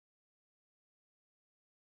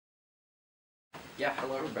Yeah,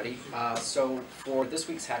 hello everybody. So for this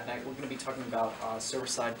week's Hack Night, we're going to be talking about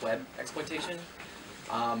server-side web exploitation.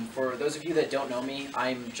 For those of you that don't know me,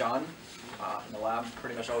 I'm John in the lab,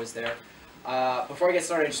 pretty much always there. Before I get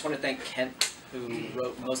started, I just want to thank Kent, who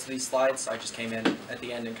wrote most of these slides. I just came in at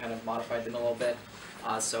the end and kind of modified them a little bit.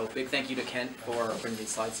 So big thank you to Kent for putting these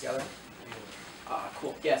slides together.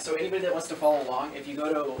 Cool. Yeah, so anybody that wants to follow along, if you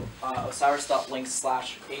go to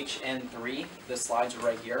osiris.link/hn3, the slides are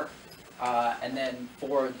right here. And then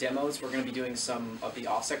for demos, we're going to be doing some of the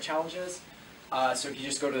OffSec challenges. So if you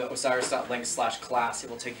just go to osiris.link/class, it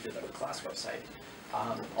will take you to the class website.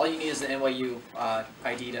 All you need is the NYU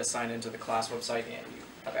ID to sign into the class website, and you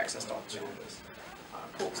have access to all the challenges.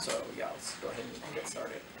 Cool. So yeah, let's go ahead and get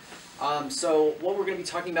started. So what we're going to be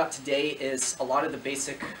talking about today is a lot of the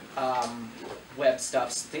basic web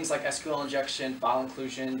stuffs, things like SQL injection, file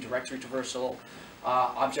inclusion, directory traversal,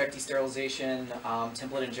 object desterialization,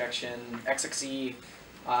 template injection, XXE,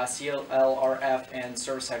 CLRF, and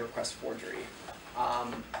server-side request forgery.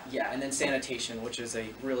 Yeah, and then sanitation, which is a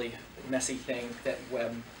really messy thing that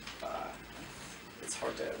web, it's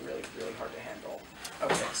hard to, really hard to handle.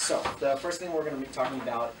 Okay, so the first thing we're going to be talking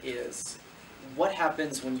about is what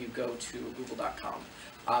happens when you go to google.com.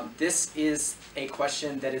 This is a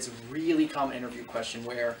question that is a really common interview question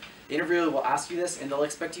where the interviewer will ask you this and they'll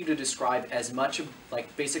expect you to describe as much of,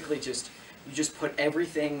 like, basically you just put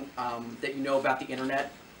everything that you know about the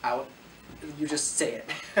internet out, you just say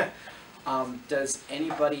it. Does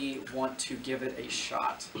anybody want to give it a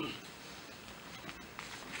shot?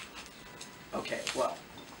 Okay, well,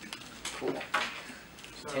 cool. So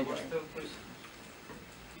what's the question?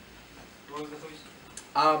 What was the question?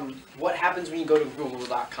 What happens when you go to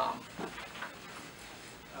google.com?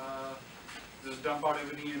 Just dump out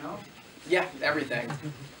everything you know? Yeah, everything.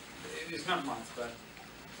 It's not much, but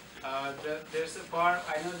there's a part,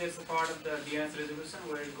 I know there's a part of the DNS resolution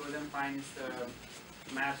where it goes and finds the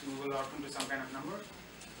match Google.com to some kind of number.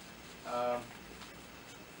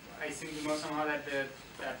 I seem to know somehow that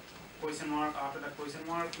that question mark after that question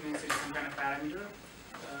mark means it's some kind of parameter.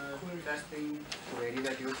 That's the query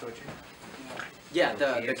that you're searching. Yeah,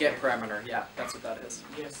 the get parameter. Yeah, that's what that is.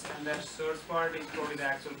 Yes, and that search part is probably the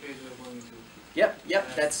actual page we're going to.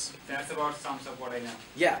 Yep, that's about sums up what I know.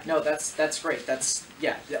 Yeah, no, that's great. That's,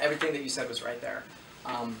 yeah, everything that you said was right there.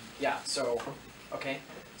 Yeah, so, okay.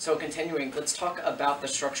 So continuing, let's talk about the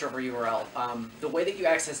structure of a URL. The way that you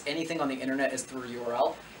access anything on the internet is through a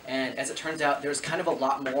URL. And as it turns out, there's kind of a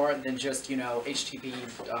lot more than just, you know,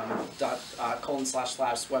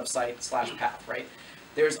 http://website/path, right?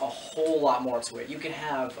 There's a whole lot more to it. You can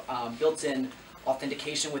have built-in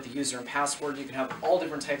authentication with the user and password. You can have all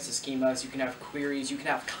different types of schemas. You can have queries. You can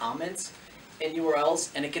have comments in URLs,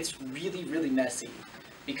 and it gets really messy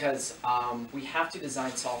because we have to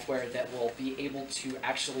design software that will be able to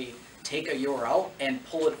actually take a URL and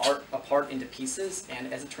pull it apart into pieces,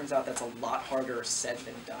 and as it turns out, that's a lot harder said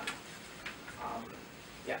than done.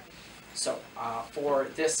 Yeah, so for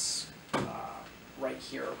this right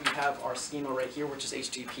here, we have our schema right here, which is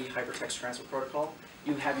HTTP Hypertext Transfer Protocol.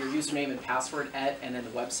 You have your username and password at, and then the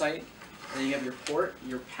website, and then you have your port,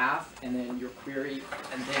 your path, and then your query,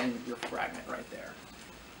 and then your fragment right there.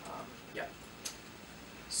 Yeah.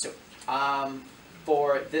 So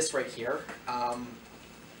for this right here,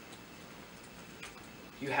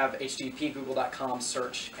 you have HTTP google.com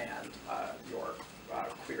search and your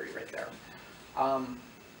query right there.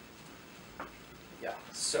 Yeah,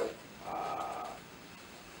 so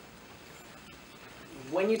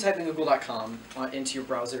when you type in google.com into your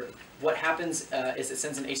browser, what happens is it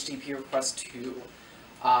sends an HTTP request to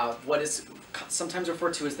what is sometimes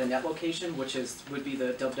referred to as the net location, which would be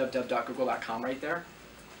the www.google.com right there.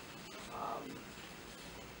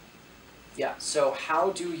 Yeah, so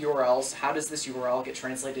how does this URL get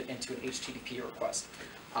translated into an HTTP request?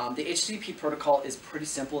 The HTTP protocol is pretty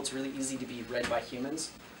simple. It's really easy to be read by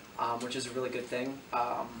humans, which is a really good thing.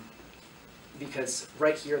 Because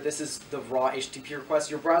right here, this is the raw HTTP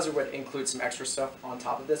request. Your browser would include some extra stuff on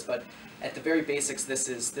top of this, but at the very basics, this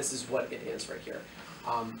is what it is right here.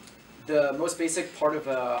 The most basic part of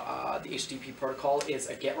the HTTP protocol is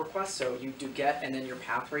a GET request. So you do GET and then your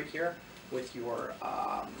path right here with your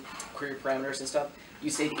query parameters and stuff.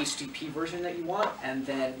 You say the HTTP version that you want, and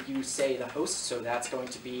then you say the host. So that's going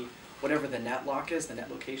to be whatever the net lock is, the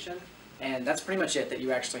net location. And that's pretty much it that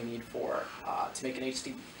you actually need for to make an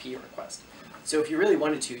HTTP request. So if you really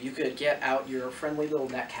wanted to, you could get out your friendly little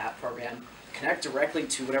netcat program, connect directly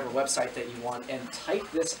to whatever website that you want, and type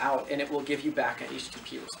this out, and it will give you back an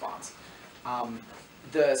HTTP response.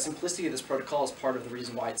 The simplicity of this protocol is part of the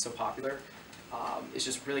reason why it's so popular. It's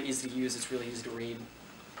just really easy to use, it's really easy to read,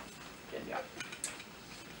 and yeah.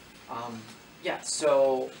 Yeah,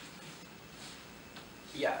 so,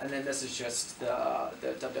 yeah, and then this is just the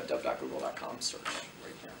www.google.com search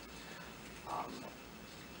right here.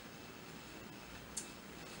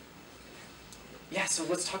 Yeah, so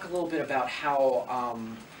let's talk a little bit about how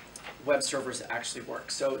web servers actually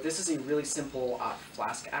work. So this is a really simple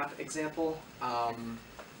Flask app example.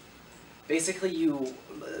 Basically,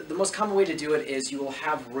 the most common way to do it is you will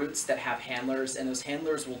have routes that have handlers, and those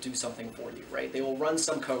handlers will do something for you, right? They will run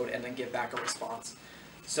some code and then give back a response.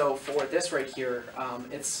 So for this right here,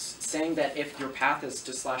 it's saying that if your path is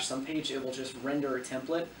to /some page, it will just render a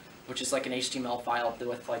template, which is like an HTML file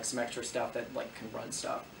with like some extra stuff that like can run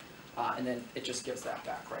stuff, and then it just gives that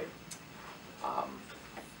back, right?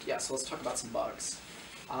 Yeah, so let's talk about some bugs.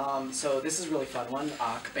 So this is a really fun one,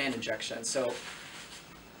 command injection. So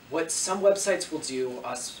what some websites will do,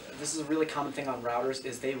 this is a really common thing on routers,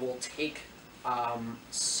 is they will take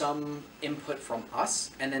some input from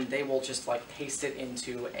us, and then they will just like paste it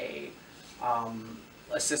into a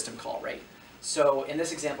system call, right? So in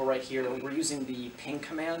this example right here, we're using the ping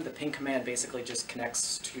command. The ping command basically just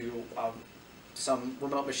connects to some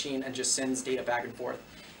remote machine and just sends data back and forth.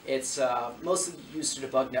 It's mostly used to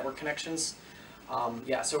debug network connections.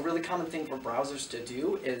 Yeah, so a really common thing for browsers to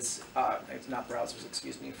do is, not browsers,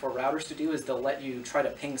 excuse me, for routers to do is they'll let you try to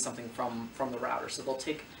ping something from the router. So they'll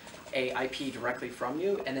take a IP directly from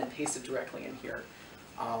you and then paste it directly in here,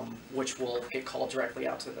 which will get called directly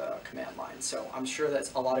out to the command line. So I'm sure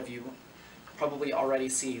that a lot of you probably already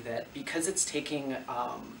see that because it's taking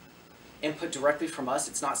input directly from us,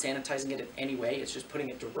 it's not sanitizing it in any way, it's just putting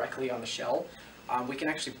it directly on the shell. We can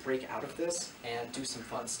actually break out of this and do some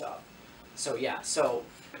fun stuff. So yeah, so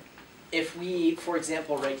if we, for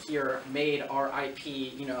example, right here, made our IP,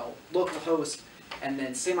 you know, localhost, and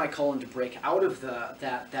then semicolon to break out of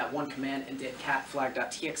that one command and did cat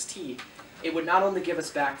flag.txt, it would not only give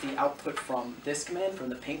us back the output from this command, from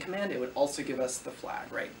the ping command, it would also give us the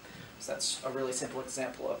flag, right? So that's a really simple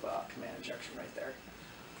example of command injection right there.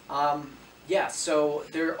 Yeah, so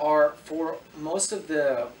there are, for most of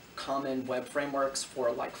the common web frameworks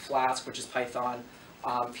for like Flask, which is Python,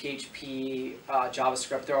 PHP,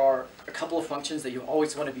 JavaScript, there are a couple of functions that you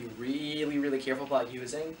always want to be really, really careful about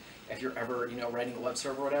using if you're ever, you know, writing a web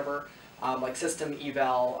server or whatever, like system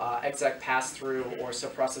eval, exec pass-through, or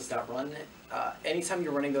subprocess.run. Anytime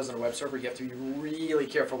you're running those on a web server, you have to be really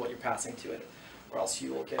careful what you're passing to it, or else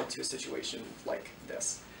you will get into a situation like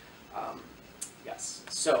this. Yes,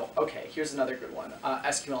 so, okay, here's another good one,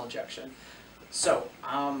 SQL injection. So,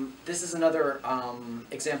 this is another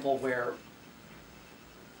example where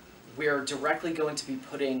we're directly going to be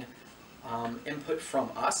putting input from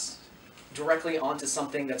us directly onto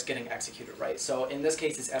something that's getting executed, right? So in this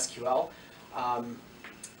case, it's SQL.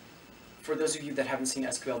 For those of you that haven't seen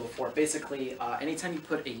SQL before, basically, anytime you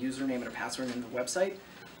put a username and a password in the website,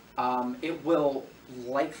 it will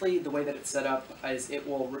likely, the way that it's set up, is it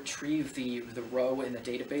will retrieve the row in the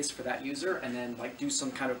database for that user and then like do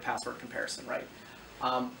some kind of password comparison, right?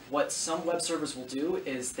 What some web servers will do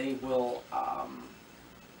is they will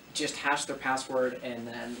just hash their password and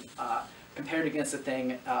then compare it against the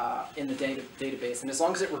thing in the database. And as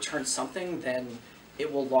long as it returns something, then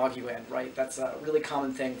it will log you in, right? That's a really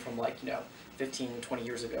common thing from like, 15, 20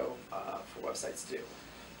 years ago for websites to do.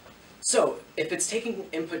 So if it's taking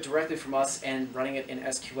input directly from us and running it in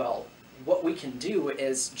SQL, what we can do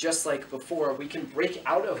is, just like before, we can break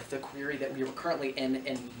out of the query that we were currently in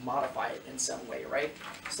and modify it in some way, right?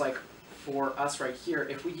 It's like, for us right here,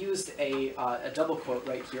 if we used a double quote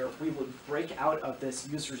right here, we would break out of this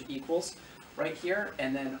users equals right here,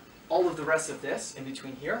 and then all of the rest of this in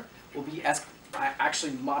between here will be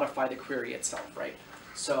actually modify the query itself, right?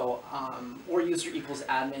 So, or user equals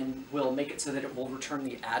admin will make it so that it will return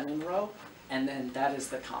the admin row, and then that is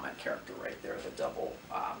the comment character right there, the double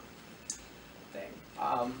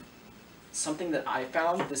thing. Something that I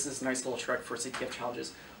found, this is a nice little trick for CTF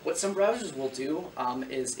challenges. What some browsers will do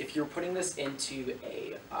is if you're putting this into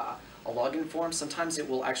a login form, sometimes it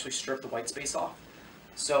will actually strip the white space off.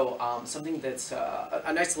 So something that's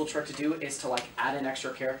a nice little trick to do is to like add an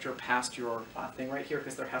extra character past your thing right here,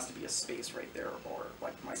 because there has to be a space right there, or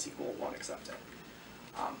like MySQL won't accept it.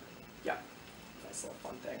 Yeah, nice little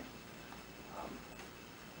fun thing.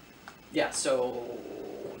 Yeah, so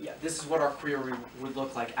yeah, this is what our query would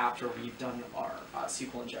look like after we've done our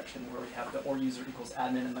SQL injection, where we have the or user equals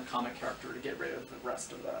admin and the comment character to get rid of the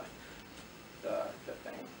rest of the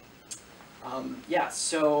thing. Yeah,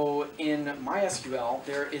 so in MySQL,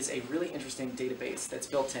 there is a really interesting database that's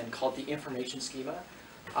built in called the information schema.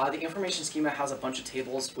 The information schema has a bunch of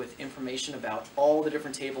tables with information about all the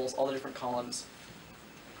different tables, all the different columns,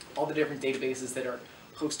 all the different databases that are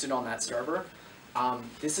hosted on that server.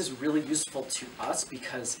 This is really useful to us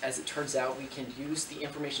because, as it turns out, we can use the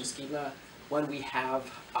information schema when we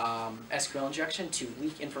have SQL injection to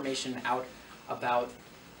leak information out about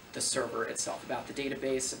the server itself, about the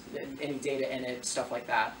database, any data in it, stuff like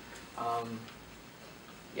that.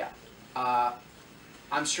 Yeah.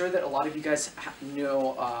 I'm sure that a lot of you guys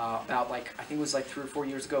know about, like, I think it was like 3 or 4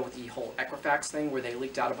 years ago with the whole Equifax thing where they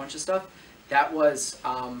leaked out a bunch of stuff. That was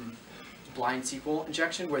blind SQL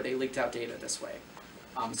injection where they leaked out data this way.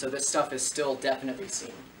 So this stuff is still definitely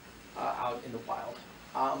seen out in the wild.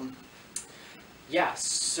 Yeah,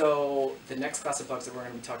 so the next class of bugs that we're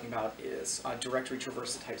going to be talking about is directory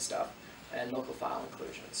traversal type stuff and local file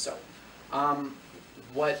inclusion. So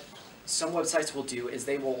what some websites will do is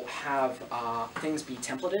they will have things be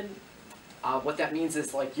templated. What that means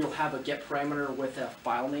is, like, you'll have a get parameter with a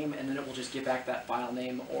file name, and then it will just give back that file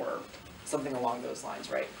name or something along those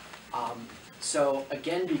lines, right? So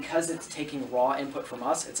again, because it's taking raw input from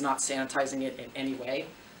us, it's not sanitizing it in any way.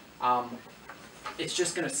 It's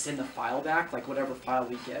just going to send the file back, like whatever file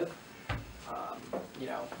we give. You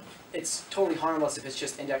know, it's totally harmless if it's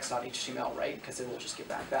just index.html, right? Because it will just give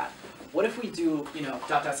back that. What if we do, you know, .. /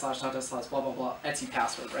 blah blah blah Etsy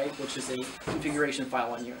password, right? Which is a configuration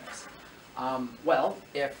file on Unix. Well,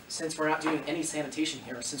 since we're not doing any sanitation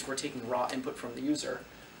here, since we're taking raw input from the user,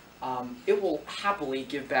 it will happily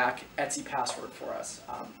give back Etsy password for us.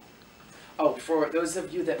 Oh, for those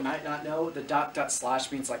of you that might not know, the ..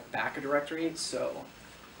 / means like back a directory. So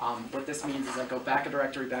what this means is I go back a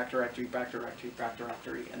directory, back directory, back directory, back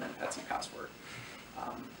directory, and then Etsy password.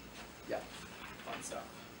 Yeah, fun stuff.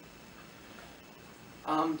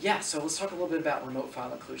 Yeah, so let's talk a little bit about remote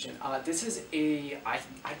file inclusion. This is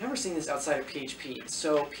I've never seen this outside of PHP.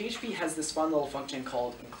 So PHP has this fun little function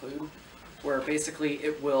called include, where basically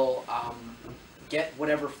it will get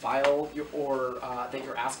whatever file that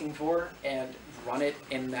you're asking for and run it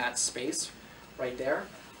in that space right there.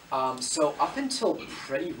 So up until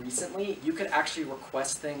pretty recently, you could actually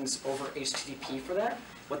request things over HTTP for that.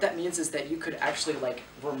 What that means is that you could actually, like,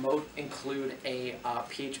 remote include a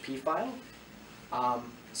PHP file.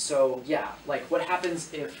 So yeah, like, what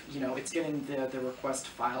happens if, you know, it's getting the request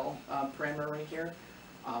file parameter right here.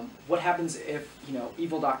 What happens if, you know,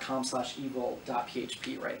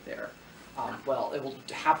 evil.com/evil.php right there? Well, it will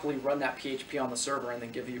happily run that PHP on the server and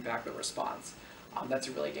then give you back the response. That's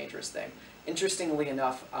a really dangerous thing. Interestingly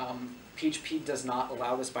enough, PHP does not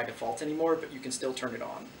allow this by default anymore, but you can still turn it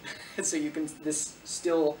on. So you can, this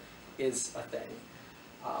still is a thing.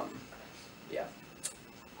 Yeah.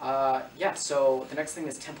 Yeah, so the next thing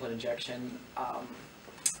is template injection.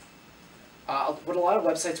 What a lot of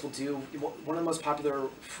websites will do, one of the most popular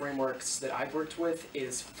frameworks that I've worked with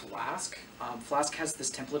is Flask. Flask has this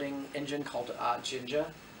templating engine called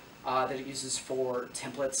Jinja that it uses for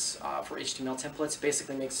templates, for HTML templates.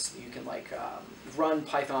 Basically makes, you can, like, run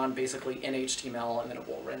Python basically in HTML and then it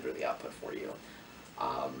will render the output for you.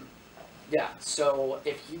 Yeah, so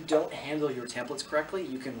if you don't handle your templates correctly,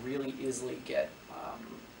 you can really easily get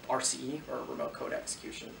RCE, or remote code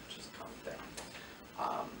execution, which is a common thing.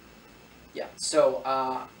 Yeah, so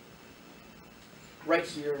right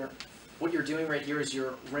here, what you're doing right here is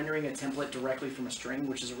you're rendering a template directly from a string,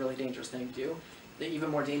 which is a really dangerous thing to do. The even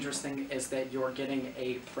more dangerous thing is that you're getting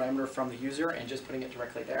a parameter from the user and just putting it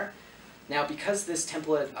directly there. Now, because this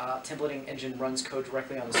templating engine runs code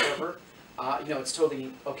directly on the server, you know, it's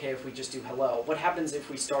totally okay if we just do hello. What happens if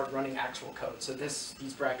we start running actual code? So these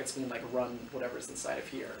brackets mean, like, run whatever's inside of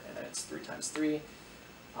here, and then it's 3 times 3,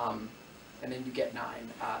 and then you get 9.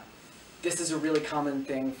 This is a really common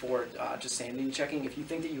thing for just sanity checking. If you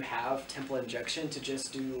think that you have template injection, to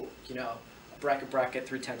just do, you know, bracket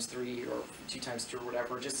 3 times 3 or 2 times 2 or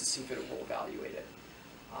whatever, just to see if it will evaluate it.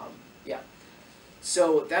 Yeah.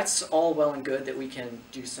 So that's all well and good that we can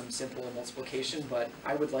do some simple multiplication, but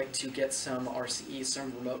I would like to get some RCE,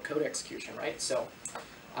 some remote code execution, right? So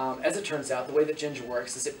as it turns out, the way that Jinja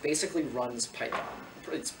works is it basically runs Python.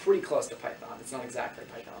 It's pretty close to Python. It's not exactly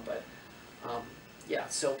Python, but yeah.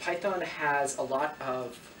 So Python has a lot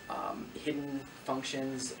of hidden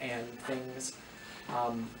functions and things.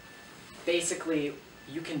 Basically,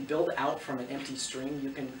 you can build out from an empty string.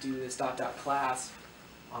 You can do this .class,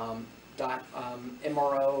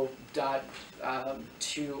 MRO,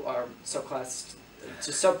 to subclass,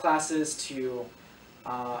 to subclasses, to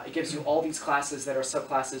it gives you all these classes that are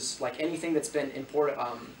subclasses, like anything that's been imported,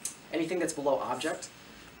 anything that's below object,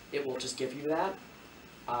 it will just give you that.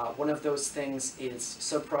 One of those things is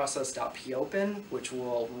subprocess.popen, which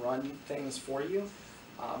will run things for you.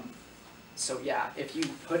 So yeah, if you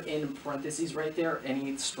put in parentheses right there,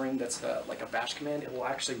 any string that's like a bash command, it will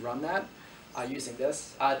actually run that. using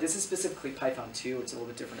this. This is specifically Python 2. It's a little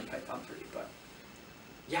bit different in Python 3, but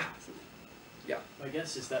yeah. Yeah. My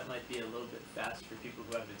guess is that might be a little bit fast for people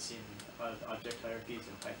who haven't seen object hierarchies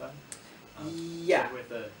in Python. Yeah. So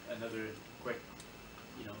with another quick,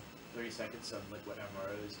 30 seconds of like what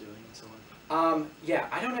MRO is doing and so on. Yeah,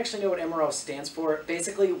 I don't actually know what MRO stands for.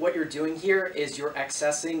 Basically, what you're doing here is you're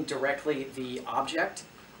accessing directly the object,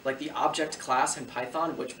 like the object class in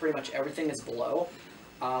Python, which pretty much everything is below.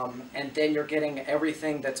 And then you're getting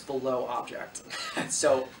everything that's below object.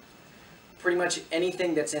 So pretty much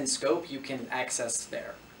anything that's in scope, you can access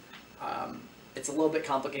there. It's a little bit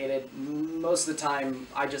complicated. Most of the time,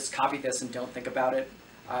 I just copy this and don't think about it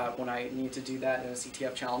when I need to do that in a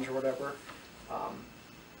CTF challenge or whatever.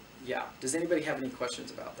 Yeah, does anybody have any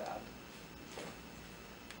questions about that?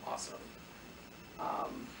 Awesome.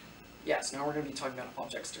 Yeah, so now we're going to be talking about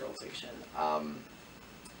object sterilization.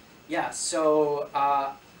 Yeah, so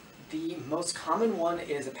the most common one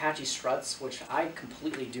is Apache struts, which I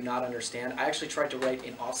completely do not understand. I actually tried to write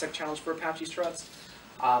an offset challenge for Apache struts.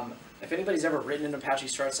 If anybody's ever written an Apache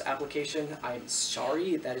struts application, I'm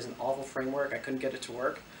sorry, that is an awful framework. I couldn't get it to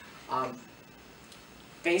work.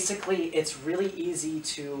 Basically, it's really easy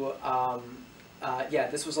to, yeah,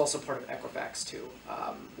 this was also part of Equifax too,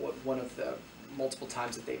 one of the multiple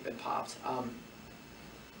times that they've been popped.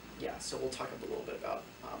 Yeah, so we'll talk a little bit about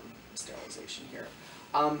sterilization here.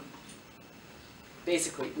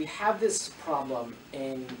 Basically, we have this problem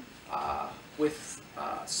in with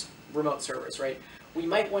remote servers, right? We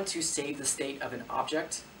might want to save the state of an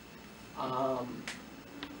object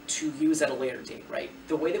to use at a later date, right?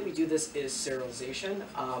 The way that we do this is serialization.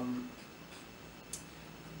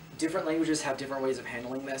 Different languages have different ways of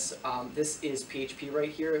handling this. This is PHP right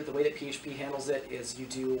here. The way that PHP handles it is you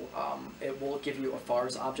do, it will give you a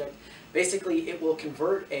vars object. Basically, it will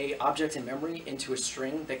convert a object in memory into a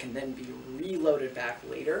string that can then be reloaded back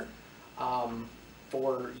later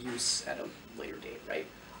for use at a later date, right?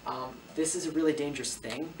 This is a really dangerous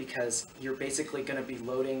thing because you're basically going to be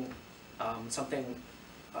loading something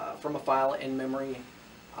from a file in memory.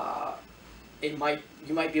 You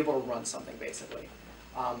might be able to run something basically.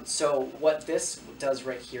 So what this does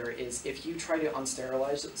right here is if you try to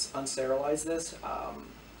unsterilize this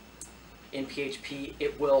in PHP,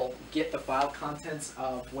 it will get the file contents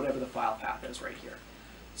of whatever the file path is right here.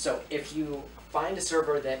 So if you find a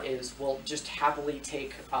server that will just happily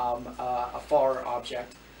take a var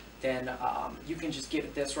object, then you can just give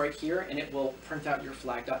it this right here and it will print out your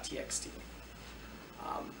flag.txt.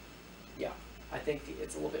 Yeah, I think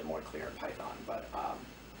it's a little bit more clear in Python, but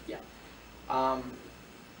yeah.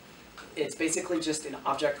 It's basically just an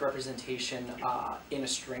object representation in a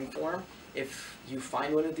string form. If you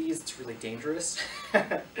find one of these, it's really dangerous.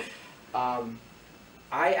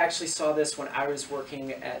 I actually saw this when I was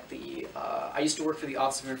working at the, I used to work for the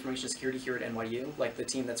Office of Information Security here at NYU, like the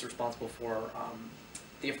team that's responsible for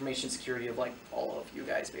the information security of like all of you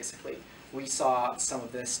guys basically. We saw some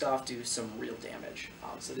of this stuff do some real damage.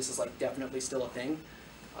 So this is like definitely still a thing.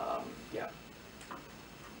 Yeah.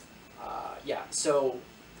 Yeah, so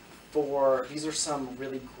these are some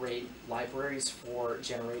really great libraries for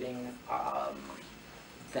generating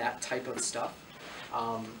that type of stuff.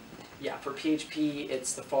 Yeah, for PHP,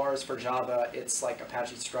 it's the vars. For Java, it's like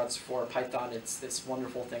Apache struts. For Python, it's this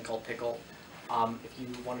wonderful thing called Pickle. If you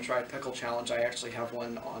want to try a Pickle challenge, I actually have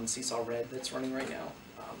one on Seesaw Red that's running right now.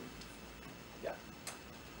 Yeah.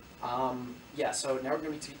 Yeah, so now we're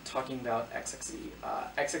going to be talking about XXE.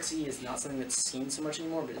 XXE is not something that's seen so much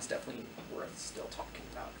anymore, but it's definitely worth still talking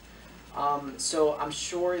about. So I'm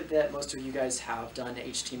sure that most of you guys have done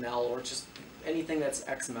HTML or just anything that's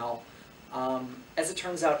XML. As it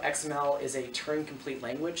turns out, XML is a Turing-complete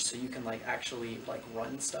language, so you can actually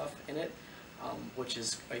run stuff in it, which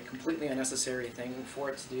is a completely unnecessary thing for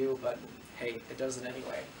it to do, but hey, it does it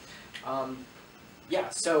anyway. Yeah,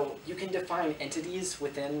 so you can define entities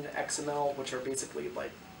within XML, which are basically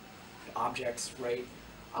like objects, right?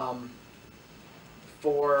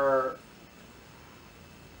 For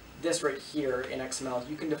this right here in XML,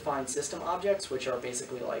 you can define system objects, which are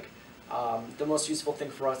basically like the most useful thing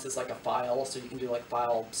for us is like a file, so you can do like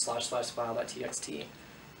file / file.txt.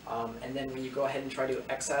 And then when you go ahead and try to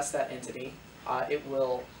access that entity,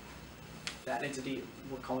 that entity,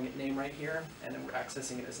 we're calling it name right here, and then we're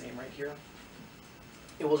accessing it as name right here.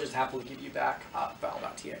 It will just happily give you back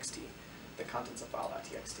file.txt, the contents of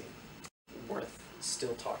file.txt. Worth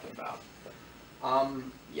still talking about.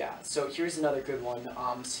 Yeah, so here's another good one,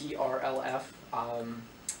 CRLF,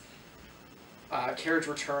 carriage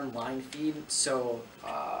return line feed. So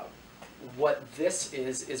what this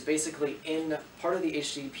is basically in part of the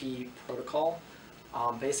HTTP protocol,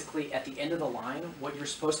 Basically, at the end of the line, what you're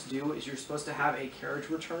supposed to do is you're supposed to have a carriage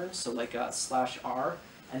return, so like a /r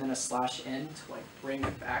and then a /n to like bring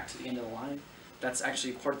it back to the end of the line. That's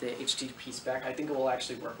actually part of the HTTP spec. I think it will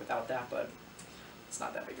actually work without that, but it's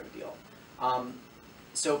not that big of a deal.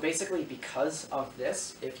 So basically, because of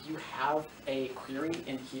this, if you have a query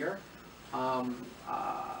in here,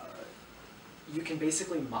 you can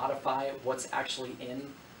basically modify what's actually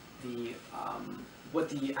in the what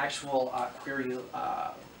the actual query,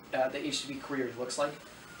 the HTTP query looks like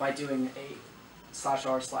by doing a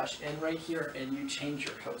 /r/n right here, and you change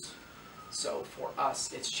your host. So for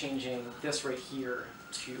us, it's changing this right here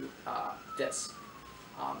to this.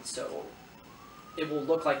 So it will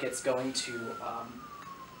look like it's going to,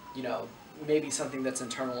 you know, maybe something that's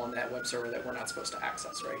internal on that web server that we're not supposed to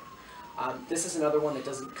access, right? This is another one that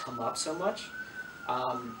doesn't come up so much.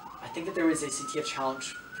 I think that there was a CTF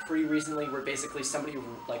challenge pretty recently where basically somebody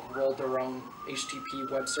like rolled their own HTTP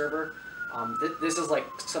web server. This is like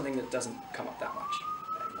something that doesn't come up that much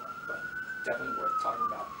anymore, but definitely worth talking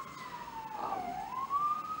about.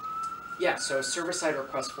 Yeah, so server-side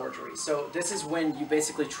request forgery. So this is when you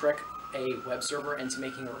basically trick a web server into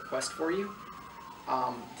making a request for you.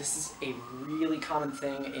 This is a really common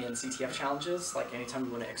thing in CTF challenges, like anytime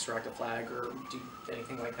you want to extract a flag or do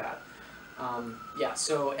anything like that. Yeah,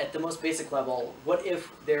 so at the most basic level, what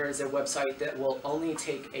if there is a website that will only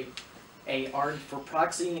take for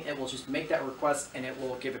proxy, it will just make that request and it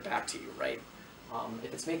will give it back to you, right?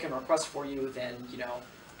 If it's making a request for you, then, you know,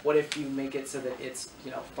 what if you make it so that it's, you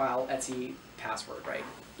know, file etc password, right?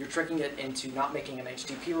 You're tricking it into not making an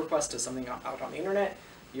HTTP request to something out on the internet.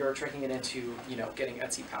 You're tricking it into, you know, getting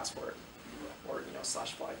etc password or, you know,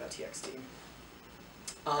 /flag.txt.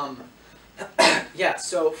 Yeah,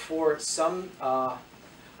 so for some, I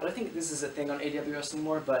don't think this is a thing on AWS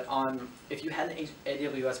anymore, but if you had an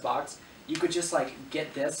AWS box, you could just like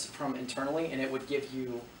get this from internally, and it would give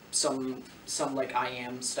you some like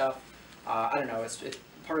IAM stuff. I don't know. It's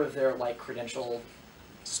part of their like credential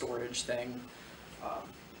storage thing.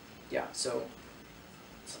 Yeah, so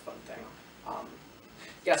it's a fun thing.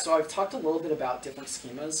 Yeah, so I've talked a little bit about different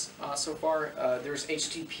schemas so far. There's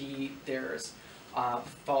HTTP. There's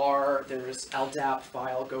var, there's LDAP,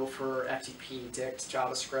 file, gopher, FTP, dict,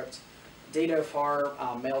 JavaScript, data, var,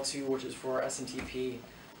 mail2, which is for SMTP.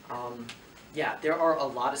 Yeah, there are a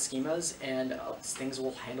lot of schemas, and things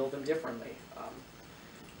will handle them differently.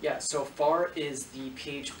 Yeah, so var is the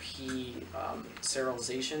PHP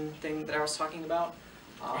serialization thing that I was talking about.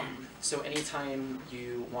 So anytime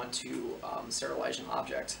you want to serialize an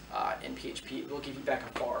object in PHP, it will give you back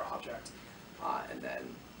a var object, and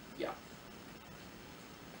then, yeah.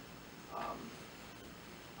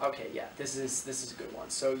 Okay, yeah, this is a good one.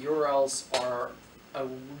 So URLs are a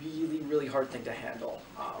really hard thing to handle.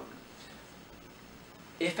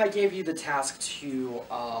 If I gave you the task to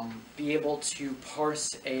be able to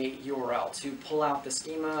parse a URL, to pull out the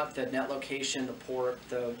schema, the net location, the port,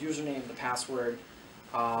 the username, the password,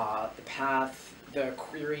 the path, the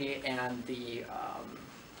query, and the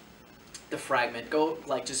fragment,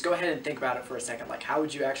 just go ahead and think about it for a second. Like, how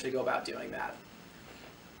would you actually go about doing that?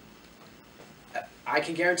 I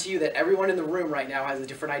can guarantee you that everyone in the room right now has a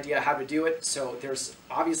different idea how to do it, so there's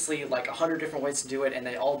obviously like 100 different ways to do it, and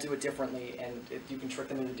they all do it differently, and you can trick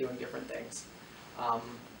them into doing different things.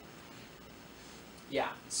 Yeah,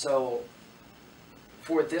 so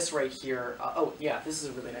for this right here, oh yeah, this is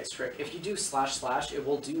a really nice trick. If you do // it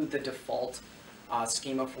will do the default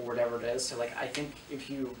schema for whatever it is. So like I think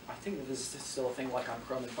that this is still a thing like on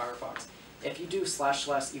Chrome and Firefox. If you do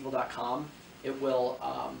 // evil.com, it will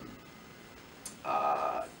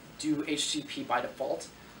do HTTP by default.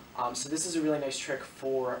 So this is a really nice trick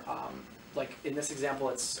for, like in this example,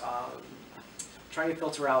 it's trying to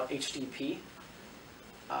filter out HTTP.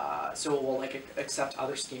 So it will like accept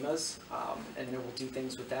other schemas, and then it will do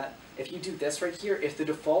things with that. If you do this right here, if the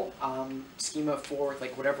default schema for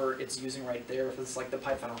like whatever it's using right there, if it's like the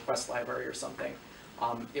Python request library or something,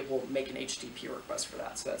 it will make an HTTP request for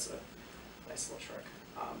that. So that's a nice little trick.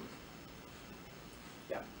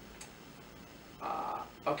 Yeah.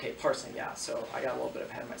 Okay, parsing, yeah, so I got a little bit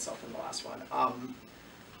ahead of myself in the last one.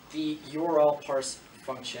 The URL parse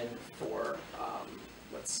function for,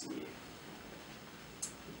 let's see.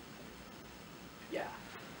 Yeah.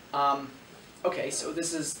 Okay, so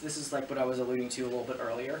this is like what I was alluding to a little bit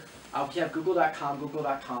earlier. We have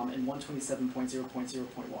google.com, and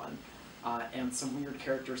 127.0.0.1, and some weird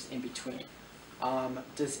characters in between.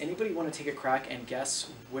 Does anybody want to take a crack and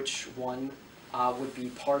guess which one would be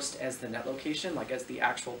parsed as the net location, like as the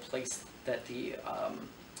actual place that the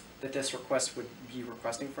that this request would be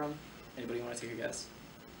requesting from? Anybody want to take a guess?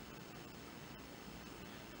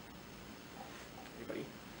 anybody?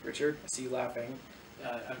 Richard, I see you laughing.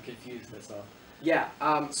 I'm confused, that's all. Yeah,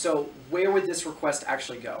 so where would this request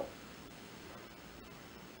actually go?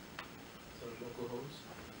 So localhost?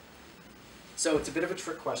 So it's a bit of a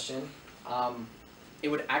trick question. It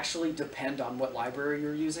would actually depend on what library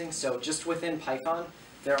you're using. So just within Python,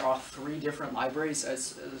 there are 3 different libraries,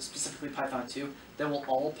 specifically Python 2, that will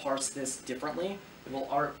all parse this differently. It will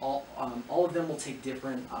all of them will take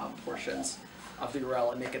different portions of the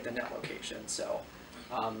URL and make it the net location. So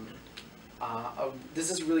this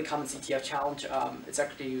is a really common CTF challenge. It's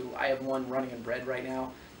actually, I have one running in red right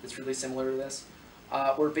now that's really similar to this.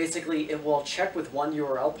 Where basically it will check with one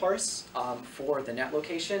URL parse for the net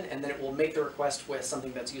location, and then it will make the request with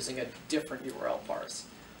something that's using a different URL parse.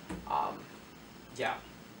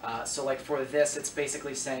 So like for this, it's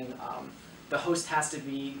basically saying the host has to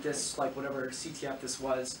be this, like whatever CTF this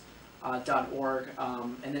was, .org,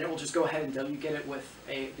 and then it will just go ahead and you get it with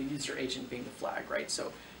the user agent being the flag, right?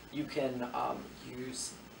 So you can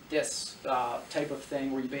use this type of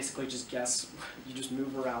thing where you basically just guess, you just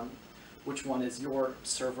move around which one is your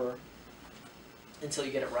server until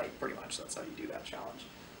you get it right, pretty much. That's how you do that challenge.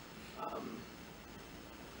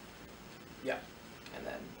 Yeah, and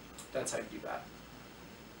then that's how you do that.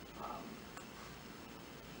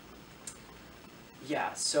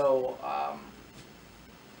 Yeah, so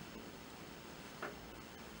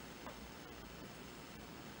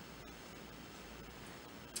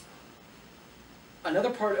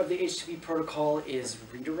another part of the HTTP protocol is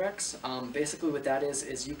redirects. Basically what that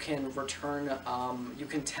is you can return, you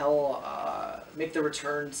can tell, make the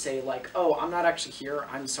return say like, oh, I'm not actually here,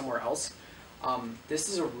 I'm somewhere else. This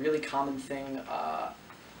is a really common thing,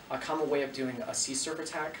 a common way of doing a CSRF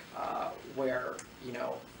attack, where, you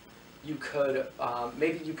know, you could,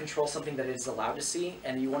 maybe you control something that it is allowed to see,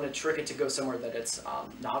 and you want to trick it to go somewhere that it's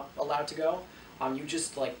not allowed to go. You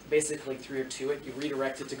just like basically through your to it, you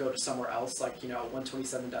redirect it to go to somewhere else, like, you know,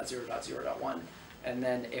 127.0.0.1, and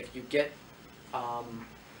then if you get,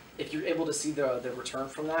 if you're able to see the return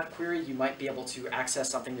from that query, you might be able to access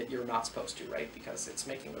something that you're not supposed to, right? Because it's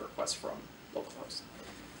making the request from localhost.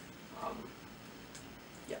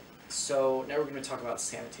 Yeah. So now we're going to talk about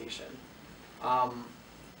sanitation.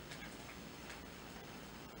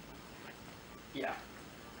 Yeah.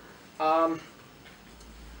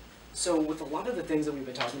 So with a lot of the things that we've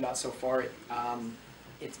been talking about so far,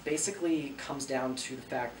 it basically comes down to the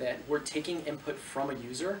fact that we're taking input from a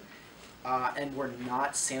user and we're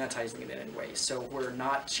not sanitizing it in any way. So we're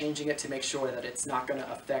not changing it to make sure that it's not going to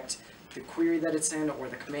affect the query that it's in or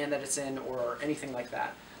the command that it's in or anything like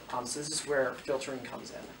that. So this is where filtering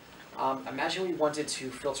comes in. Imagine we wanted to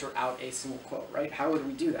filter out a single quote, right? How would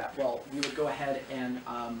we do that? Well, we would go ahead and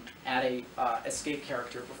add a escape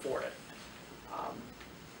character before it.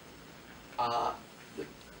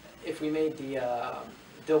 If we made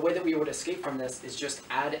the way that we would escape from this is just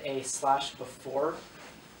add a slash before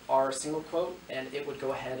our single quote, and it would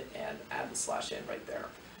go ahead and add the slash in right there.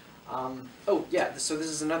 Oh yeah, so this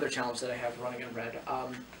is another challenge that I have running in red.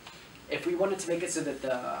 If we wanted to make it so that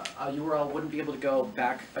the URL wouldn't be able to go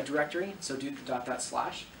back a directory, so do the ..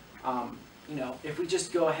 slash, you know, if we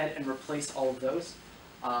just go ahead and replace all of those,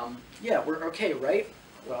 yeah, we're okay, right?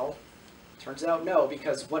 Well, turns out no,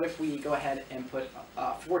 because what if we go ahead and put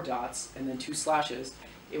 4 dots and then 2 slashes?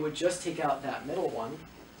 It would just take out that middle one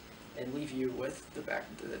and leave you with the ..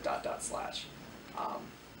 slash.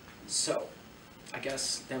 So I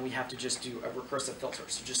guess then we have to just do a recursive filter.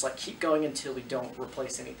 So just like keep going until we don't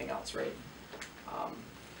replace anything else, right?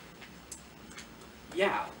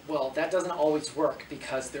 Yeah, well, that doesn't always work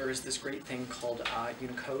because there is this great thing called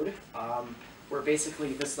Unicode, where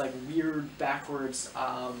basically this like weird backwards,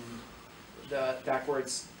 the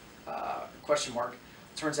backwards question mark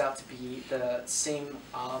turns out to be the same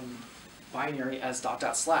binary as ..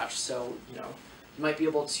 slash. So, you know, you might be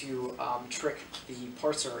able to trick the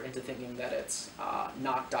parser into thinking that it's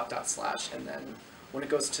not .. slash, and then when it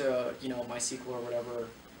goes to, you know, MySQL or whatever,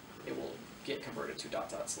 it will get converted to ..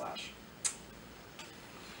 slash.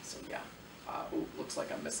 So yeah, ooh, looks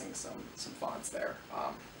like I'm missing some fonts there.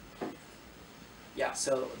 Yeah,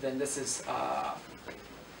 so then this is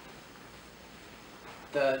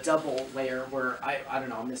the double layer where I don't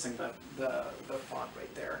know, I'm missing the font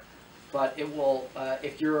right there, but it will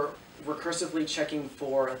if you're recursively checking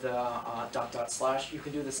for the .. slash, you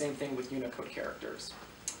can do the same thing with Unicode characters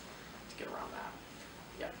to get around that.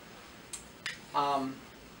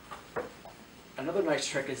 Yeah. Another nice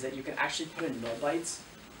trick is that you can actually put in null bytes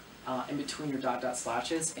in between your ..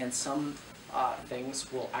 slashes, and some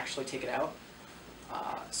things will actually take it out.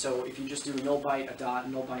 So if you just do a null byte, a dot,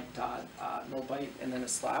 null byte, dot, null byte, and then a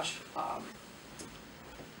slash,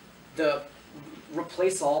 the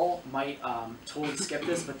replace all might totally skip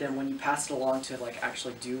this, but then when you pass it along to like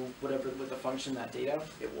actually do whatever with the function, that data,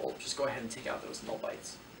 it will just go ahead and take out those null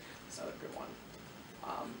bytes. That's another good one.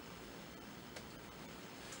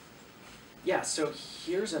 Yeah, so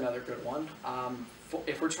here's another good one.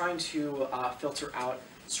 If we're trying to filter out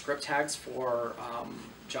script tags for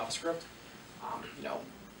JavaScript, you know,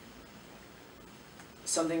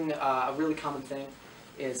 something, a really common thing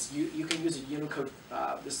is you can use a Unicode,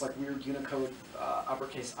 this like weird Unicode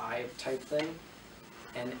uppercase I type thing,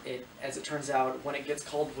 and as it turns out, when it gets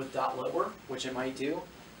called with .lower, which it might do,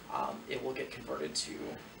 it will get converted to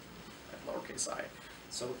lowercase I.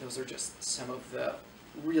 So those are just some of the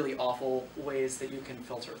really awful ways that you can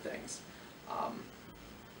filter things.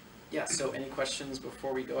 Yeah, so any questions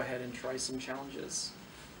before we go ahead and try some challenges?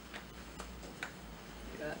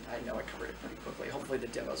 Yeah, I know I covered it pretty quickly. Hopefully the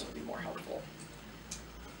demos will be more helpful.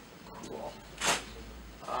 Cool.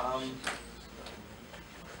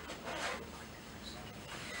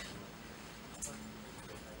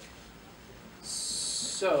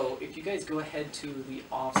 So if you guys go ahead to the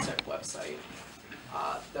offset website,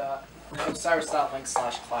 the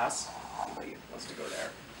osiris.link/class, anybody wants to go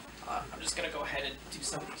there. I'm just going to go ahead and do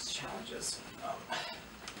some of these challenges.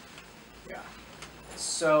 Yeah.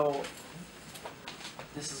 So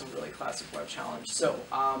this is a really classic web challenge. So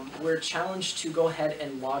we're challenged to go ahead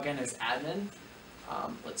and log in as admin.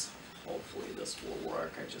 Hopefully this will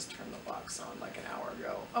work. I just turned the box on like an hour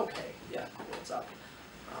ago. Okay, yeah, cool, what's up?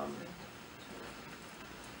 Let's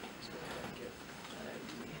go ahead and get an ID.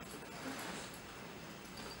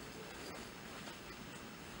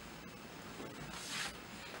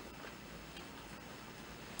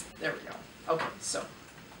 There we go. Okay, so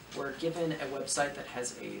we're given a website that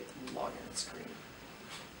has a login screen.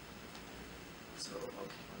 So,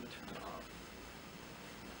 okay, let me turn it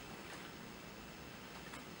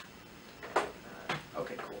off.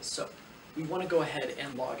 Okay, cool. So we want to go ahead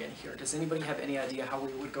and log in here. Does anybody have any idea how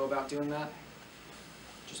we would go about doing that?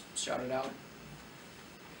 Just shout it out.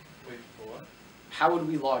 Wait, for what? How would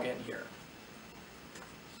we log in here?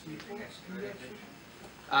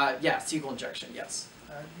 Yeah, SQL injection, yes.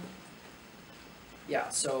 Yeah,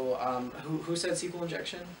 so who said SQL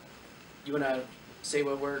injection? You want to say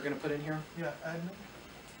what we're going to put in here? Yeah, admin.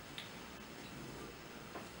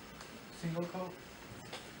 Single quote.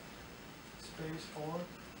 Space or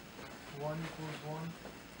 1 equals 1.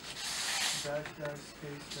 Dash dash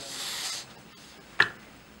space dash.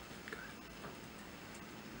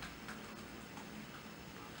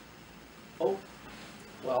 Oh,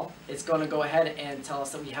 well, it's going to go ahead and tell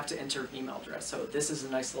us that we have to enter email address. So this is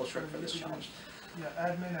a nice little trick for this challenge. Yeah,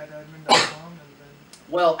 admin@admin.com and then.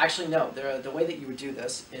 Well, actually, no. The way that you would do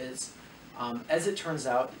this is, as it turns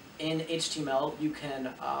out, in HTML, you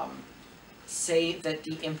can say that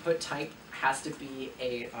the input type has to be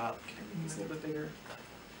a. Can I make this a little bit bigger?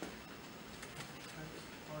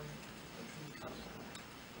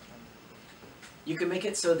 You can make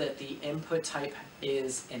it so that the input type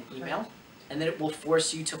is an email, and then it will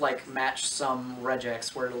force you to like match some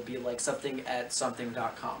regex where it'll be like something at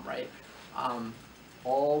something.com, right?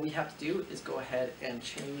 All we have to do is go ahead and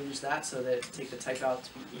change that so that take the type out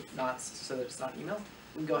to be not so that it's not email.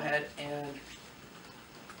 We can go ahead and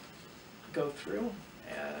go through,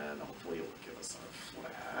 and hopefully it will give us our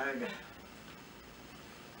flag.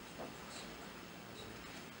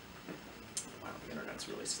 Wow, the internet's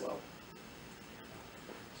really slow.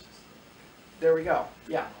 There we go.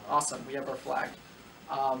 Yeah, awesome. We have our flag.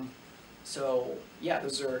 So yeah,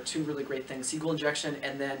 those are two really great things. SQL injection,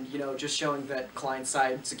 and then just showing that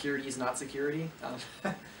client-side security is not security.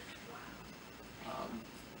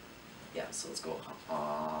 Yeah, so let's go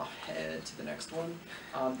ahead to the next one.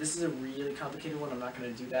 This is a really complicated one. I'm not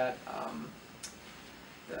going to do that.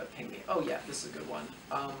 The ping me. Oh yeah, this is a good one.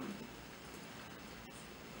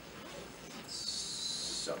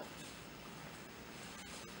 So.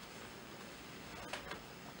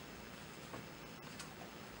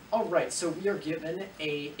 All right, so we are given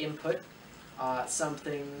a input,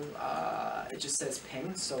 something, it just says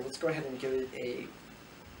ping, so let's go ahead and give it a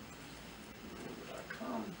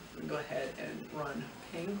 .com. We can go ahead and run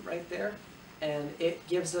ping right there, and it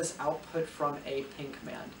gives us output from a ping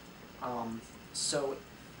command. So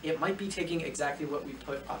it might be taking exactly what we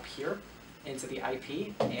put up here into the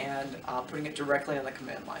IP and putting it directly on the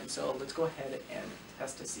command line. So let's go ahead and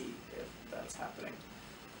test to see if that's happening.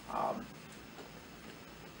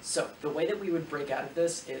 So the way that we would break out of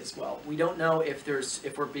this is, well, we don't know if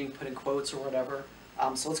we're being put in quotes or whatever.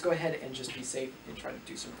 So let's go ahead and just be safe and try to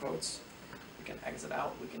do some quotes. We can exit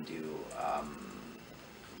out. We can do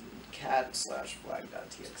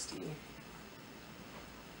cat/flag.txt.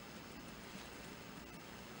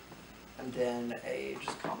 and then a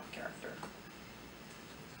just common character.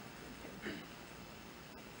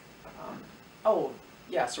 Oh,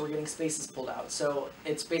 yeah, so we're getting spaces pulled out. So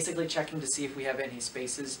it's basically checking to see if we have any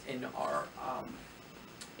spaces in our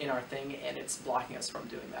thing, and it's blocking us from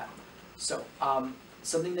doing that. So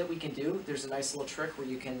something that we can do, there's a nice little trick where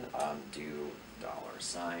you can do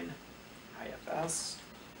 $IFS.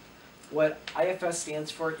 What IFS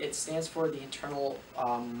stands for, it stands for the internal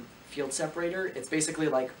field separator. It's basically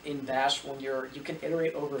like in Bash when you can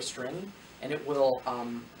iterate over a string, and it will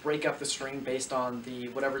break up the string based on the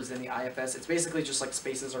whatever's in the IFS. It's basically just like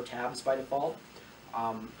spaces or tabs by default.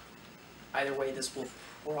 Either way, this will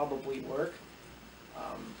probably work.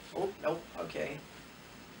 Oh, nope, okay.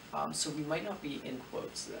 So we might not be in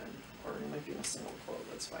quotes then, or we might be in a single quote.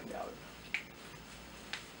 Let's find out.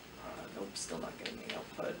 Nope, still not getting the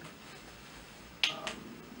output.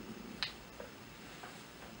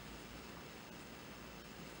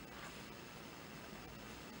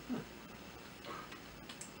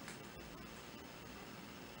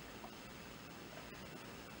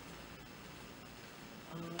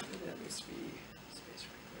 Maybe that needs to be space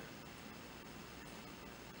right there.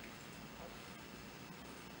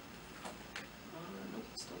 Nope,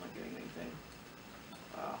 still not getting anything.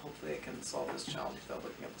 Hopefully I can solve this challenge without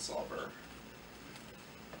looking at the solver.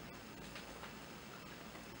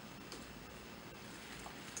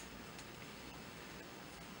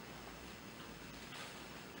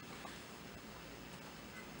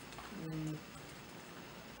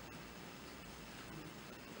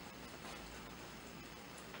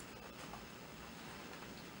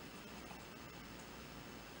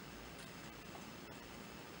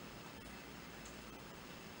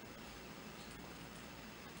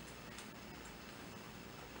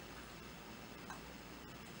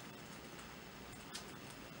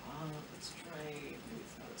 Let's try maybe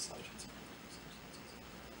it's not a slide transfer.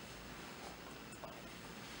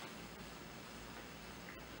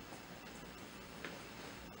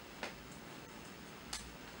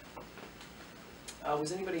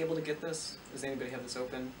 Was anybody able to get this? Does anybody have this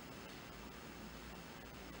open?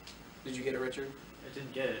 Did you get it, Richard? I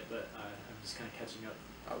didn't get it, but I'm just kind of catching up.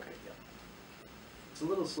 Okay, yeah. It's a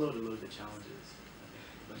little slow to load the challenges.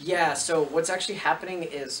 I think. Yeah, so what's actually happening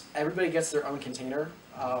is everybody gets their own container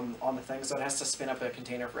on the thing, so it has to spin up a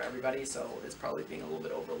container for everybody, so it's probably being a little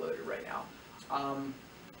bit overloaded right now.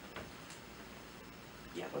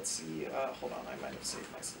 Yeah, let's see. Hold on, I might have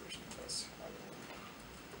saved my solution for this.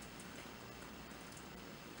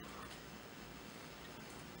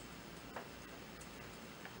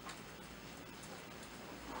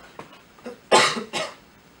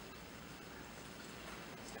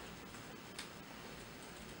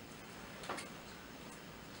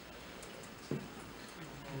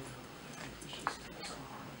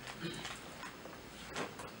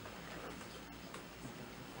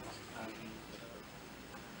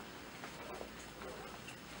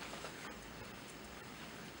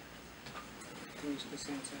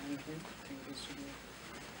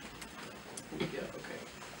 Yeah, okay.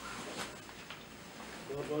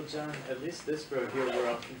 Well, John, at least this row here, we're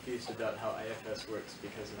all confused about how IFS works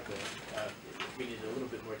because of the, we need a little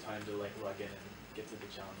bit more time to like log in and get to the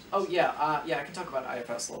challenges. Oh yeah, yeah, I can talk about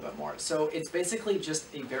IFS a little bit more. So it's basically just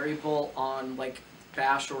a variable on like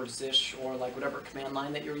Bash or Zish or like whatever command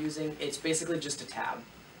line that you're using. It's basically just a tab.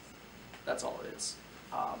 That's all it is.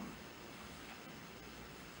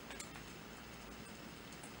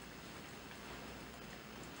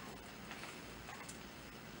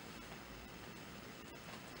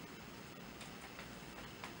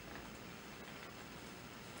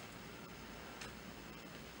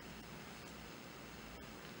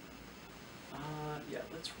 Yeah,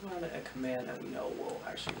 let's run a command that we know will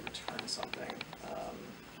actually return something.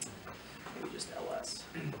 Maybe just ls.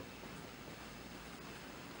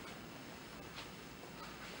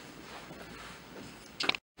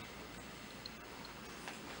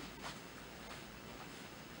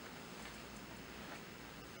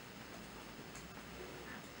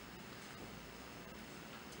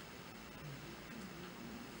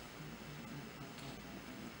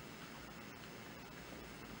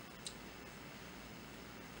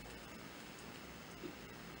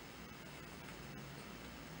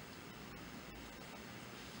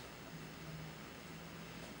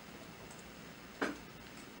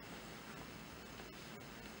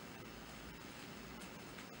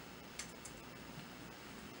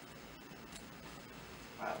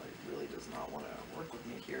 Wow, it really does not want to work with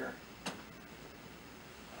me here.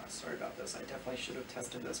 Sorry about this. I definitely should have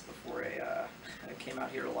tested this before I came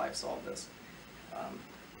out here to live solve this.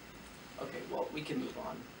 Okay, well, we can move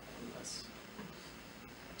on from this.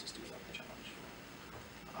 Just do without the challenge.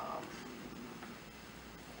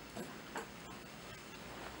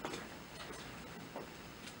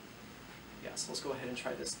 Yeah, so let's go ahead and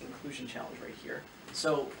try this inclusion challenge right here.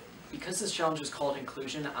 So because this challenge is called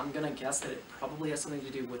inclusion, I'm gonna guess that it probably has something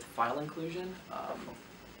to do with file inclusion.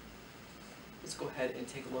 Let's go ahead and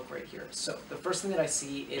take a look right here. So the first thing that I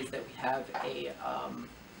see is that we have a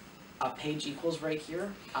page equals right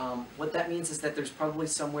here. What that means is that there's probably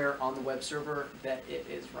somewhere on the web server that it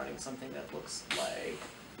is running something that looks like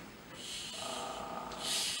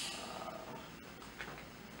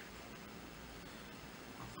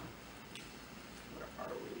where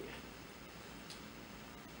are we?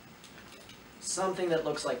 Something that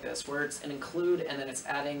looks like this, where it's an include and then it's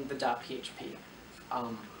adding the .php.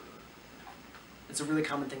 It's a really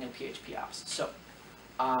common thing in PHP apps. So,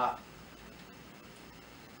 yeah.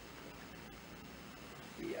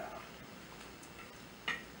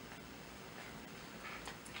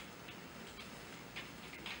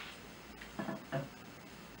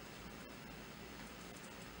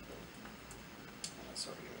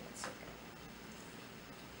 Sorry, give me 1 second.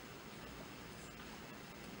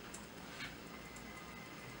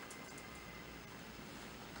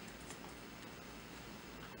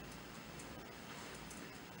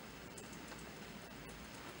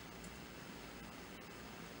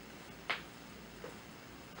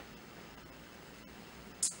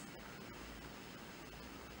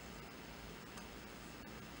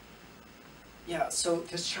 Yeah, so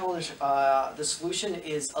this challenge, the solution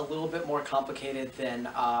is a little bit more complicated than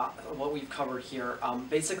what we've covered here.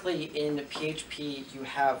 Basically, in PHP, you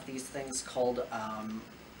have these things called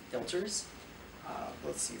filters.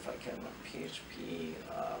 Let's see if I can PHP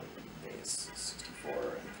base 64 encode.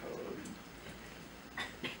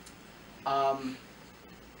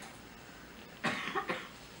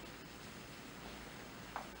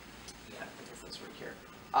 Yeah, I think it's this right here.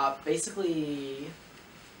 Basically,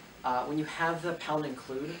 when you have the pound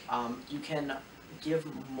include, you can give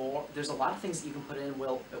more. There's a lot of things that you can put in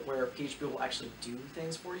where PHP will actually do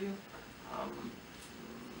things for you.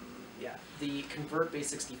 Yeah, the convert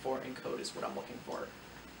base64 encode is what I'm looking for.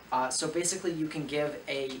 So basically, you can give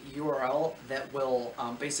a URL that will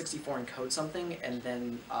base64 encode something, and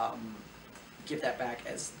then give that back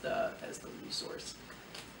as the resource.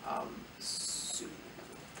 So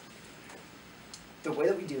the way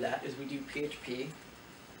that we do that is we do PHP.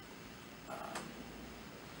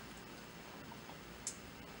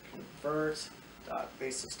 Convert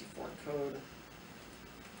base64 encode.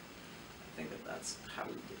 I think that's how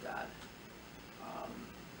we did that.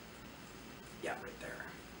 Yeah, right there.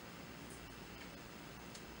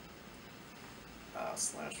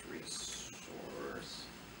 Slash resource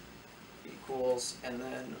equals, and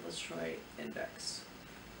then let's try index.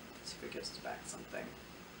 See if it gives us back something.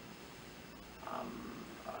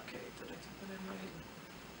 Okay, did I type that in right?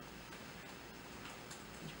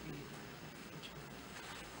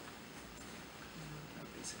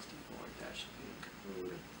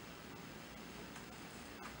 base64-encode.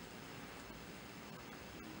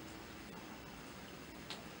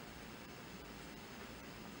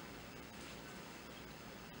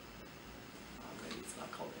 Maybe it's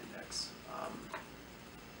not called index.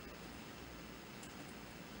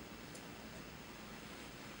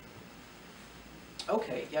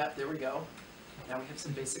 Okay, yeah, there we go. Now we have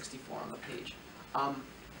some base64 on the page.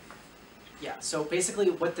 Yeah, so basically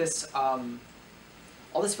what this,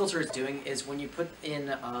 all this filter is doing is when you put in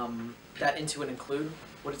that into an include,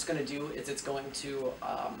 what it's going to do is it's going to,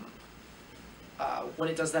 when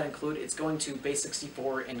it does that include, it's going to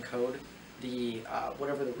base64 encode the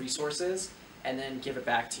whatever the resource is, and then give it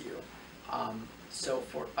back to you. So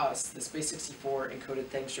for us, this base64 encoded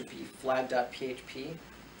thing should be flag.php.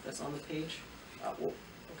 That's on the page. Well,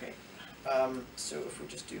 okay. So if we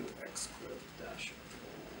just do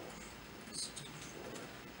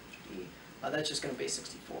xscript-64, that's just going to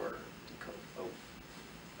base64 decode. Oh,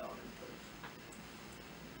 input.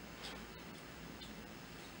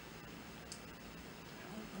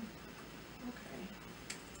 Okay.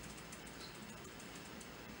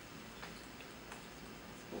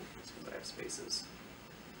 Oh, it's because I have spaces.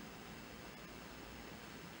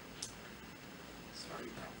 Sorry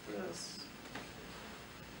about this.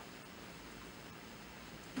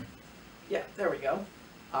 Yeah, there we go.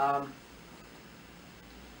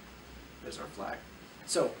 There's our flag.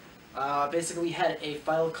 So basically we had a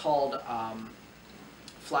file called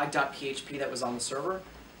flag.php that was on the server.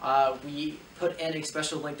 We put in a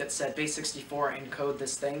special link that said base64 encode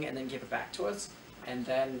this thing and then give it back to us. And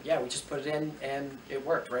then, yeah, we just put it in and it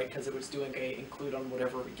worked, right? Because it was doing a include on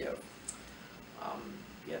whatever we give.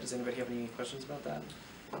 Yeah, does anybody have any questions about that?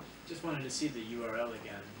 Just wanted to see the URL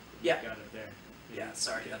again. Yeah. Got it there. Yeah,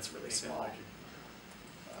 sorry, that's really Make that small. larger.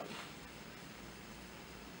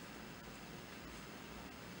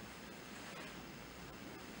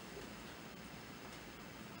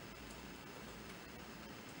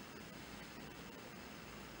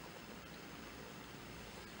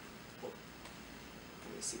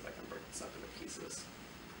 Let me see if I can break this up into pieces.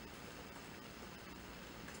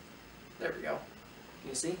 There we go. Can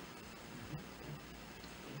you see? Thank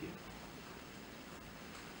you.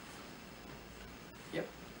 Yep.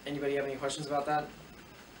 Anybody have any questions about that?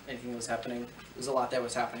 Anything that was happening? There's a lot that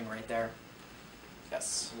was happening right there.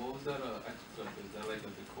 Yes. So what was that extra? Is that like a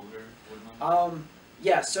decoder? Whatnot?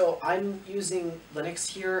 Yeah, so I'm using Linux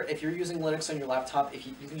here. If you're using Linux on your laptop, if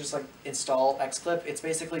you can just like install Xclip. It's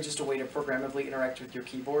basically just a way to programmably interact with your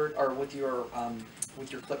keyboard or with your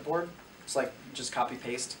clipboard. It's like just copy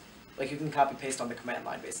paste. Like you can copy paste on the command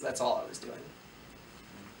line basically. That's all I was doing.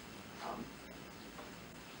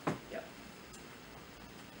 Yeah.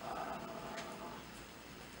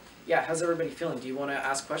 Yeah, how's everybody feeling? Do you want to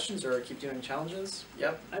ask questions or keep doing challenges?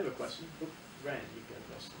 Yep. I have a question. Oh, Ryan, you've got a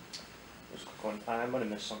question. Just a quick one. I might have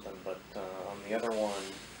missed something, but on the other one,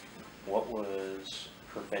 what was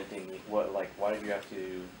preventing you? Why did you have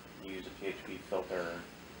to use a PHP filter?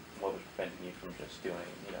 What was preventing you from just doing,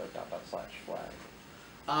 ../flag?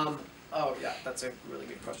 Oh yeah, that's a really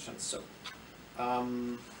good question. So, where are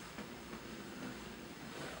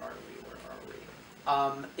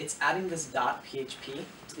we? It's adding this .php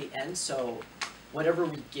to the end, so whatever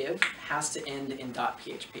we give has to end in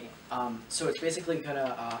 .php. So it's basically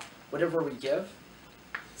gonna, whatever we give,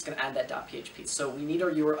 it's gonna add that .php. So we need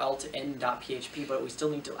our URL to end .php, but we still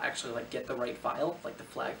need to actually like get the right file, like the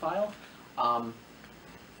flag file.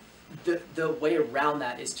 The way around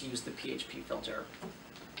that is to use the PHP filter.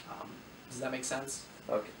 Does that make sense?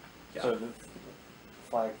 Okay. Yeah. So the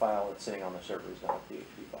flag file that's sitting on the server is not a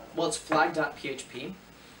PHP file. Well, it's flag.php.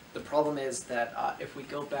 The problem is that if we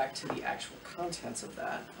go back to the actual contents of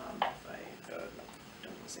that, if I don't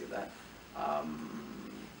want to save that,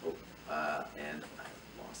 and I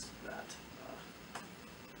lost that.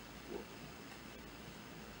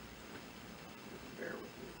 Bear with me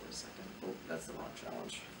for a second. Oh, that's the wrong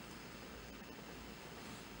challenge.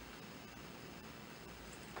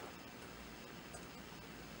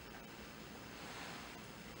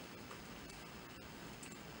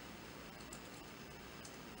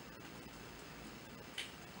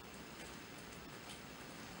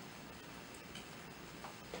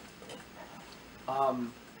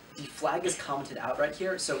 The flag is commented out right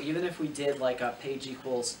here, so even if we did like a page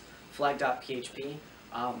equals flag.php,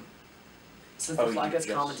 since the flag is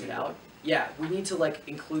commented out, yeah, we need to like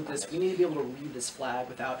include this, we need to be able to read this flag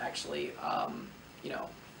without actually,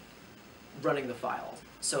 running the file.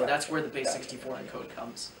 So that's where the base64 encode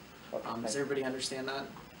comes. Does everybody understand that?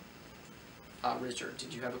 Richard,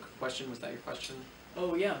 did you have a question? Was that your question?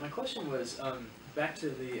 Oh yeah, my question was back to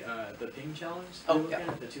the ping challenge. Oh, we were looking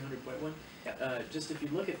yeah. at the 200.1. Yeah. Just if you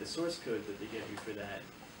look at the source code that they give you for that,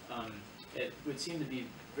 it would seem to be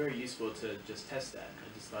very useful to just test that. I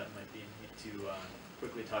just thought it might be neat to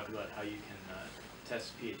quickly talk about how you can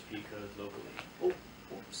test PHP code locally. Oh,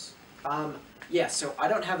 whoops. Yeah, so I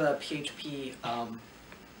don't have a PHP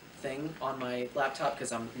thing on my laptop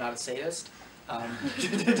because I'm not a sadist.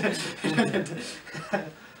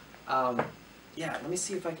 Yeah, let me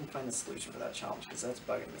see if I can find the solution for that challenge because that's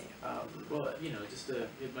bugging me. Well, just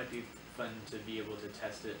it might be fun to be able to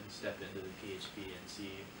test it and step into the PHP and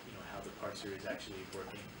see, how the parser is actually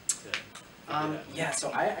working. To figure that out. Yeah,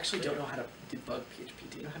 so I actually don't know how to debug PHP.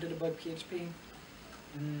 Do you know how to debug PHP?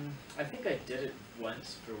 I think I did it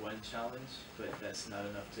once for one challenge, but that's not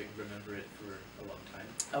enough to remember it for a long time.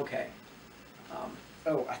 Okay.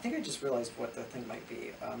 Oh, I think I just realized what the thing might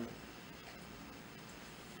be.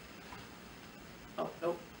 Oh,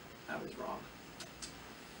 nope, I was wrong.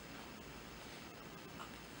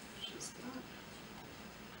 Just not.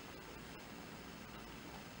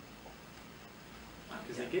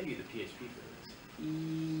 Because they give you the PHP for this.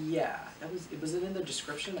 Yeah, was it in the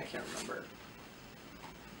description? I can't remember.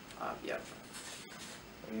 Yeah.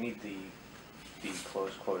 You need the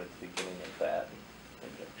close quote at the beginning of that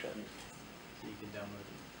injection. So you can download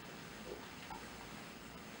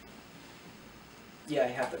it. Yeah, I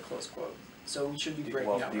have the close quote. So we should be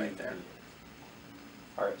breaking out right there.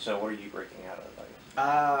 Alright, so what are you breaking out of, I guess?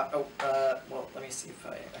 Well, let me see if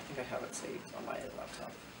I think I have it saved on my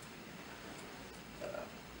laptop.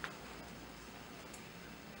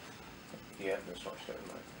 If you have the source code, it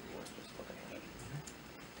might be worth just looking at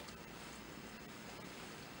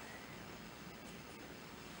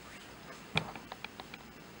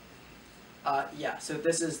it. Yeah, so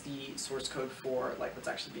this is the source code for like what's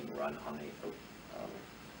actually being run on a,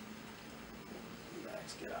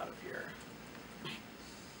 Let's get out of here.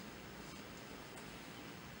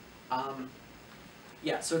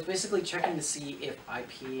 Yeah, so it's basically checking to see if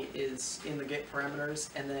IP is in the gate parameters,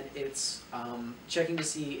 and then it's checking to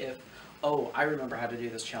see if, oh, I remember how to do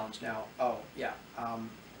this challenge now. Oh, yeah.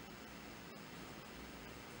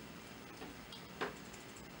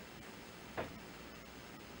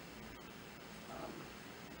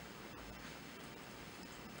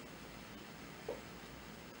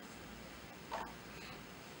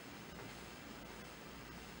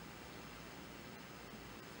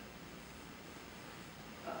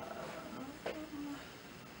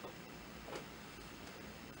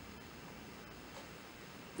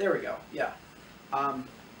 There we go, yeah.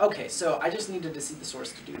 Okay, so I just needed to see the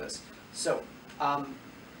source to do this. So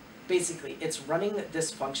basically, it's running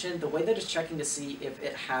this function. The way that it's checking to see if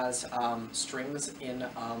it has strings in,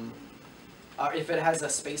 if it has a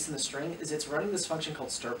space in the string, is it's running this function called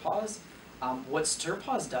stirpause. What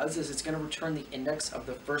stirpause does is it's going to return the index of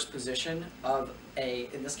the first position of a,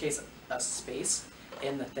 in this case, a space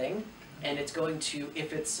in the thing, and it's going to,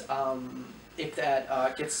 if it's, if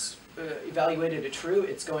that gets evaluated a true,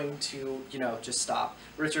 it's going to, you know, just stop.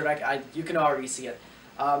 Richard, you can already see it.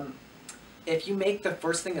 If you make the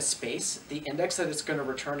first thing a space, the index that it's going to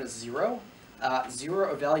return is 0.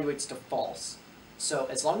 0 evaluates to false. So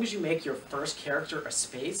as long as you make your first character a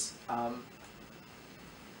space,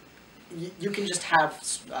 you can just have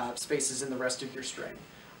spaces in the rest of your string.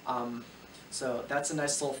 So that's a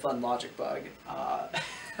nice little fun logic bug.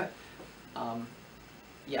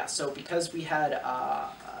 Yeah, so because we had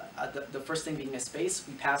the first thing being a space,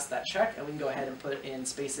 we passed that check, and we can go ahead and put in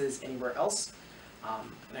spaces anywhere else.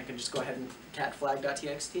 And I can just go ahead and cat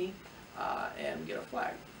flag.txt and get a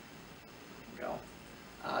flag. There we go.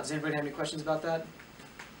 Does anybody have any questions about that?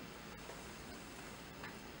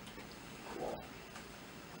 Cool.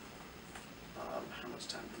 How much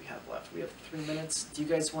time do we have left? We have 3 minutes. Do you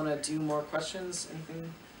guys want to do more questions?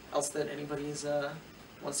 Anything else that anybody's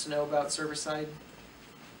wants to know about server-side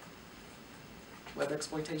web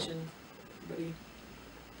exploitation? Anybody?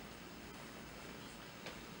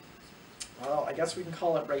 Well, I guess we can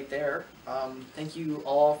call it right there. Thank you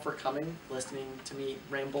all for coming, listening to me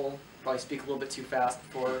ramble, probably speak a little bit too fast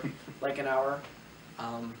for like an hour.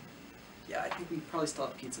 Yeah, I think we probably still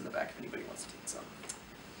have pizza in the back if anybody wants to eat some.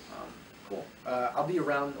 Cool. I'll be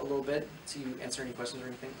around a little bit to answer any questions or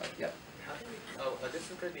anything, but yeah. How do we, this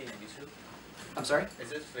is going to be on YouTube? I'm sorry? Is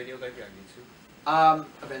this video going to be on YouTube?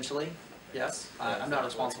 Eventually, yes. I'm not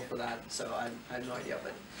responsible for that, so I have no idea,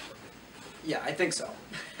 but yeah, I think so.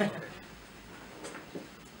 Okay.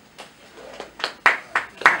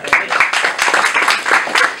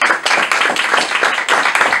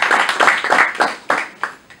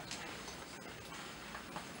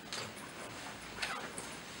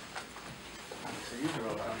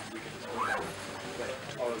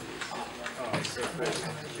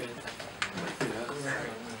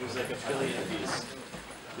 There's like a billion of these.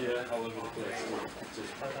 Yeah, all over the place.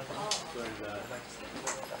 Just learned that.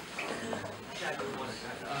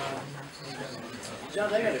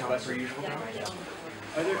 John, I got a question.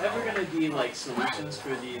 Are there ever going to be like solutions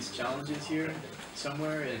for these challenges here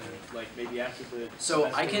somewhere, and like maybe after the So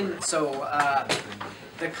semester? I can,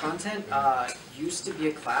 the content used to be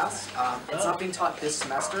a class. It's not being taught this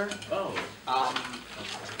semester. Oh.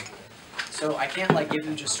 So I can't like give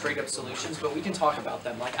you just straight up solutions, but we can talk about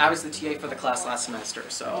them. Like I was the TA for the class last semester,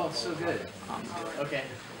 so. Oh, so good. Okay.